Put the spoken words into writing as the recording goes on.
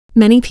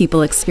Many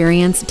people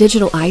experience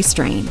digital eye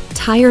strain,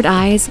 tired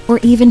eyes, or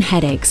even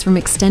headaches from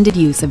extended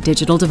use of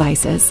digital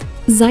devices.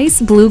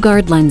 ZEISS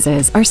BlueGuard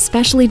lenses are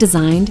specially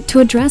designed to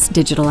address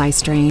digital eye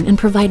strain and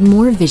provide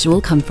more visual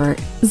comfort.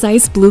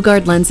 ZEISS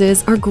BlueGuard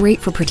lenses are great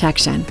for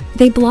protection.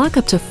 They block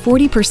up to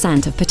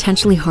 40% of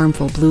potentially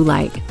harmful blue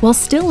light, while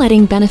still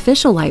letting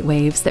beneficial light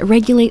waves that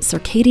regulate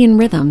circadian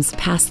rhythms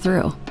pass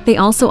through. They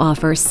also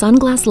offer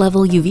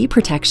sunglass-level UV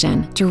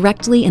protection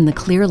directly in the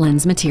clear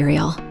lens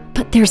material.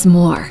 But there's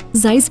more.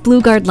 ZEISS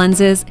BlueGuard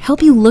lenses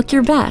help you look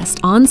your best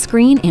on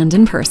screen and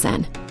in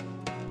person.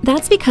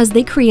 That's because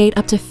they create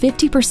up to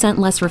 50%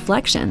 less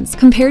reflections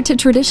compared to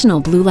traditional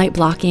blue light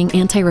blocking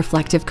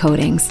anti-reflective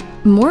coatings.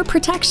 More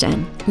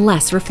protection,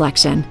 less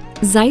reflection.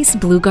 ZEISS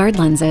BlueGuard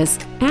lenses.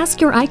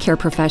 Ask your eye care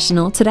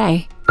professional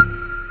today.